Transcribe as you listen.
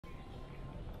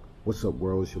What's up,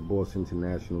 world? It's your boss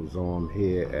International Zo. I'm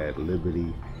here at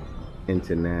Liberty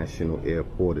International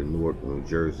Airport in Newark, New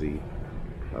Jersey.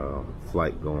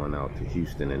 Flight going out to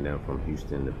Houston and then from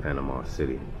Houston to Panama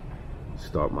City.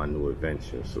 Start my new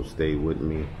adventure. So stay with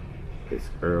me.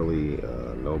 It's early.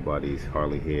 Nobody's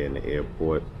hardly here in the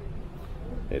airport.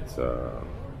 It's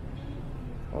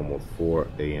almost 4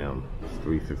 a.m. It's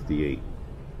 3:58.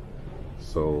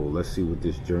 So let's see what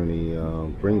this journey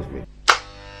brings me.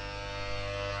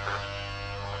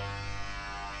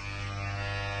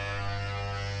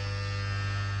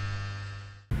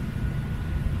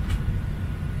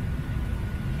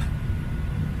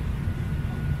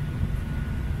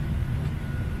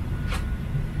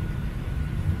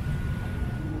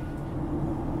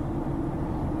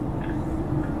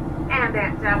 And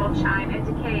that double chime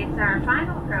indicates our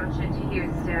final approach into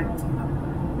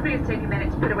Houston. Please take a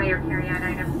minute to put away your carry-on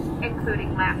items,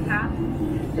 including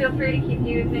laptops. Feel free to keep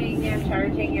using and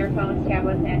charging your phones,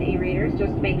 tablets, and e-readers.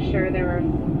 Just make sure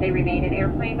they remain in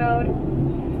airplane mode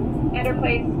and are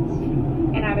placed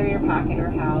in either your pocket or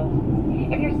held.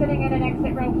 If you're sitting in an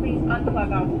exit row, please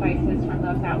unplug all devices from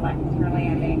those outlets for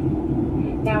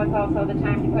landing. Now is also the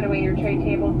time to put away your tray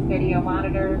tables, video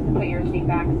monitors, put your seat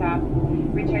backs up,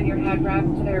 return your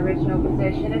headrest to their original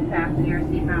position, and fasten your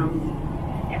seat belts.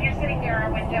 If you're sitting near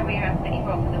our window, we ask that you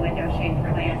open the window shade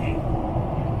for landing.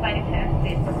 Flight attendants,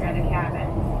 please prepare the cabin.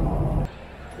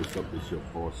 What's up, it's your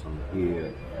boss. I'm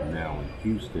here now in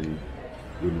Houston,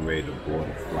 getting ready to board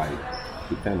a flight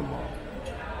to Panama.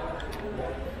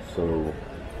 So,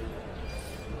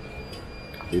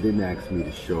 they didn't ask me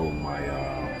to show my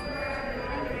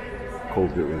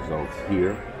COVID results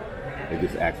here. They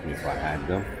just asked me if I had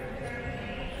them.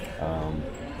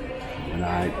 When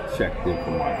I checked in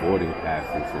for my boarding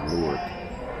passes in Newark,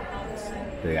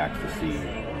 they asked to see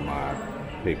my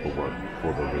paperwork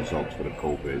for the results for the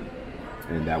COVID,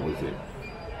 and that was it.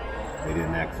 They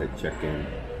didn't ask to check in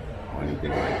or anything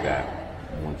like that.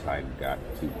 Once I got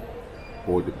to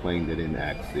board the plane, they didn't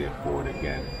ask there for it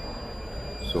again.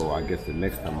 So I guess the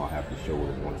next time I'll have to show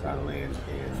it once I land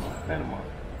in Panama.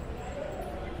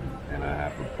 And I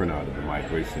have a printout of the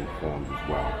migration forms as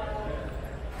well.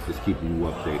 Just keeping you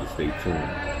updated. Stay tuned.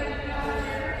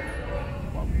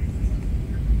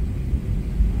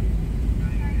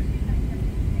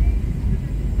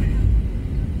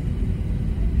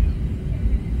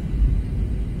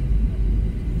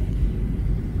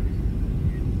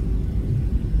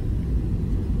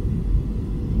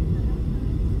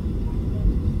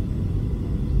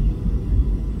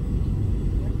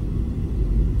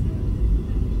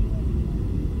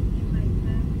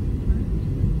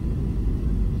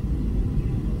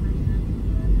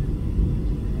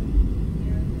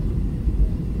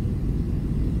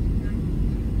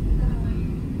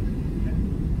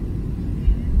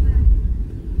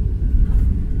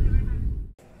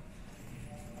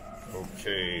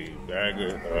 Okay,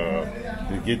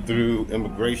 to get through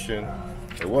immigration,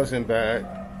 it wasn't bad.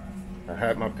 I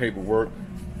had my paperwork.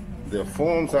 The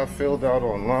forms I filled out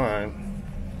online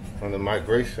on the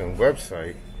migration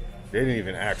website, they didn't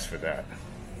even ask for that.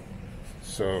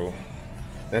 So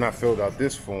then I filled out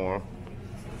this form.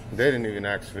 They didn't even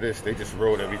ask for this. They just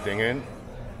wrote everything in.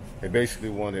 They basically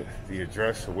wanted the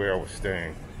address of where I was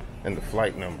staying and the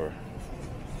flight number.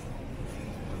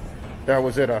 That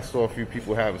was it. I saw a few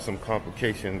people having some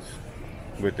complications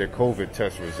with their COVID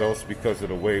test results because of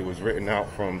the way it was written out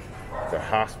from the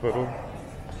hospital.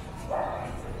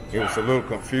 It was a little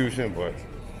confusion, but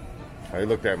I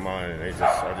looked at mine and I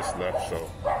just left. So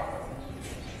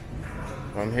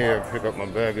I'm here to pick up my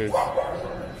baggage,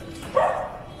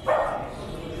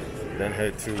 then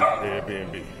head to Air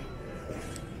BNB.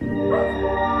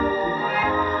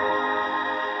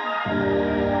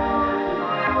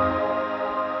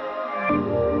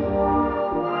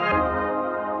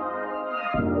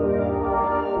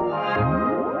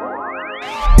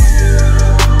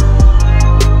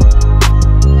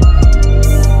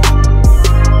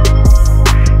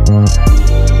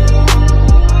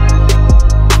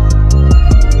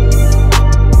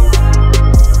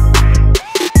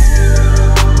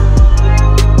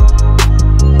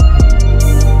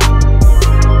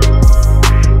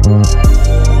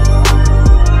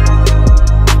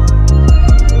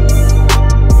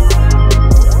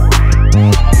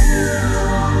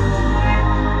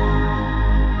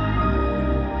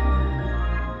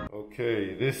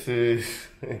 Okay, this is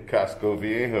Casco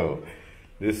Viejo.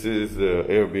 This is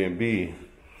Air BNB.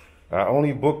 I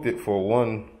only booked it for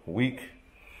 1 week,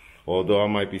 although I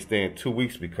might be staying 2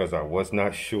 weeks because I was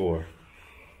not sure,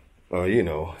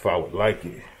 if I would like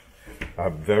it.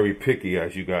 I'm very picky,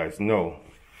 as you guys know,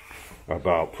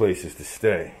 about places to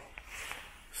stay.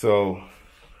 So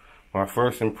my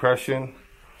first impression,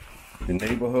 the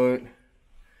neighborhood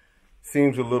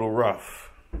seems a little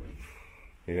rough,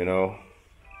 you know.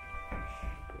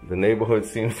 The neighborhood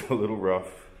seems a little rough,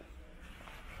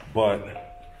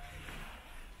 but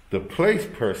the place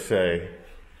per se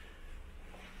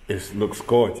looks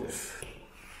gorgeous,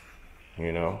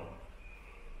 you know.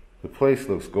 The place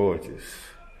looks gorgeous.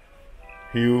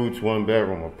 Huge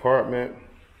 1-bedroom apartment,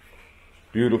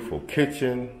 beautiful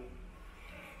kitchen.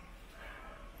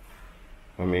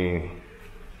 I mean,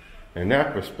 in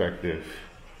that perspective,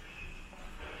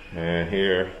 and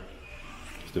here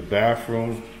is the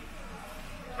bathroom.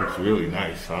 Looks really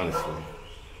nice, honestly.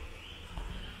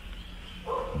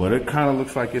 But it kind of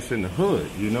looks like it's in the hood,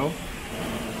 you know?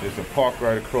 There's a park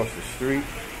right across the street.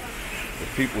 The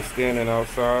people standing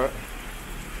outside.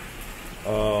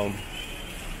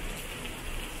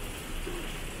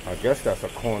 I guess that's a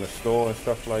corner store and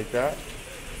stuff like that.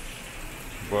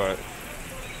 But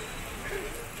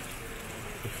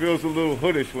it feels a little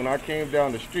hoodish. When I came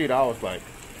down the street, I was like,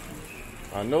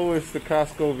 I know it's the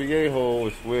Casco Viejo,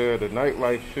 it's where the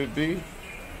nightlife should be.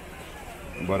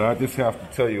 But I just have to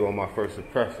tell you on my first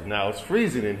impression. Now, it's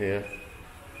freezing in here.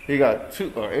 He got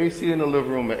two AC in the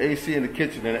living room, an AC in the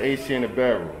kitchen, and an AC in the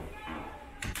bedroom.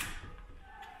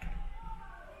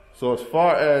 So as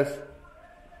far as,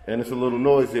 and it's a little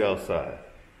noisy outside,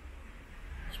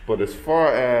 but as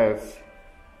far as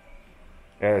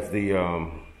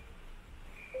the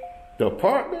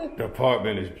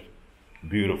apartment is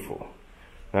beautiful.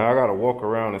 Now I gotta walk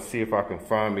around and see if I can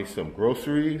find me some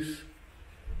groceries.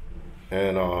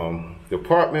 And the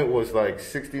apartment was like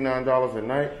 $69 a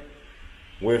night.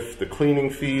 With the cleaning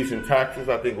fees and taxes,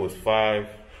 I think it was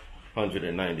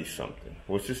 $590 something,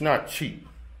 which is not cheap.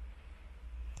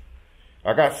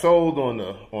 I got sold on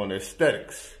the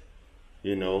aesthetics,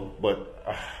 you know, but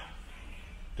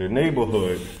the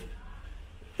neighborhood,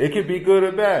 it could be good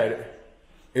or bad.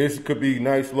 It could be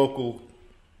nice local,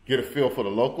 get a feel for the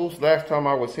locals. Last time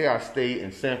I was here, I stayed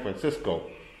in San Francisco,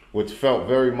 which felt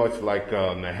very much like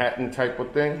a Manhattan type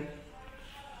of thing.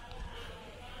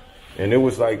 And it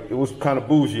was kind of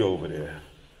bougie over there.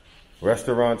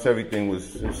 Restaurants, everything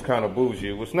was kind of bougie.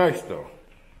 It was nice though.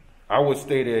 I would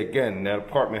stay there again. That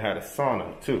apartment had a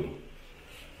sauna too.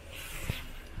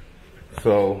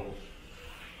 So,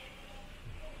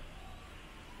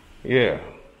 yeah.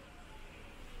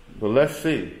 But let's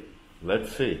see.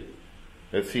 Let's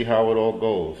see how it all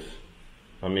goes.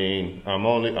 I mean,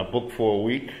 I booked for a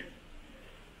week.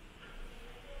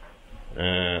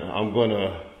 And I'm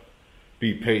gonna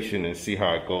be patient and see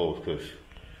how it goes, because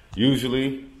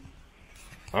usually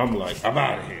I'm like, I'm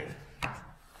out of here.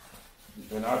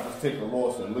 And I just take a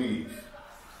loss and leave.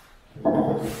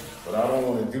 But I don't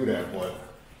want to do that, but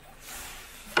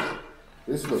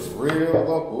this looks real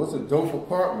local. It's a dope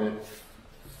apartment.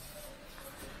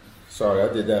 Sorry,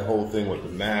 I did that whole thing with the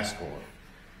mask on.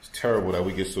 It's terrible that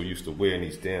we get so used to wearing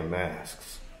these damn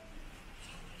masks.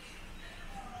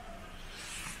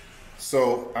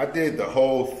 So I did the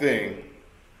whole thing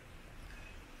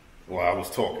while I was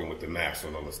talking with the mask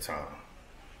on all this time.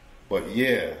 But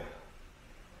yeah,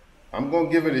 I'm gonna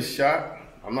give it a shot.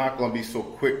 I'm not gonna be so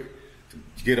quick to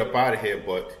get up out of here,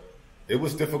 but it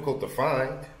was difficult to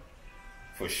find,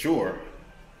 for sure.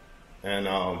 And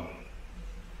I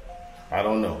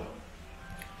don't know.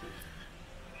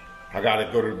 I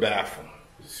gotta go to the bathroom.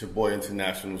 It's your boy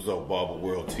International Zoe Barber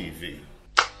World TV.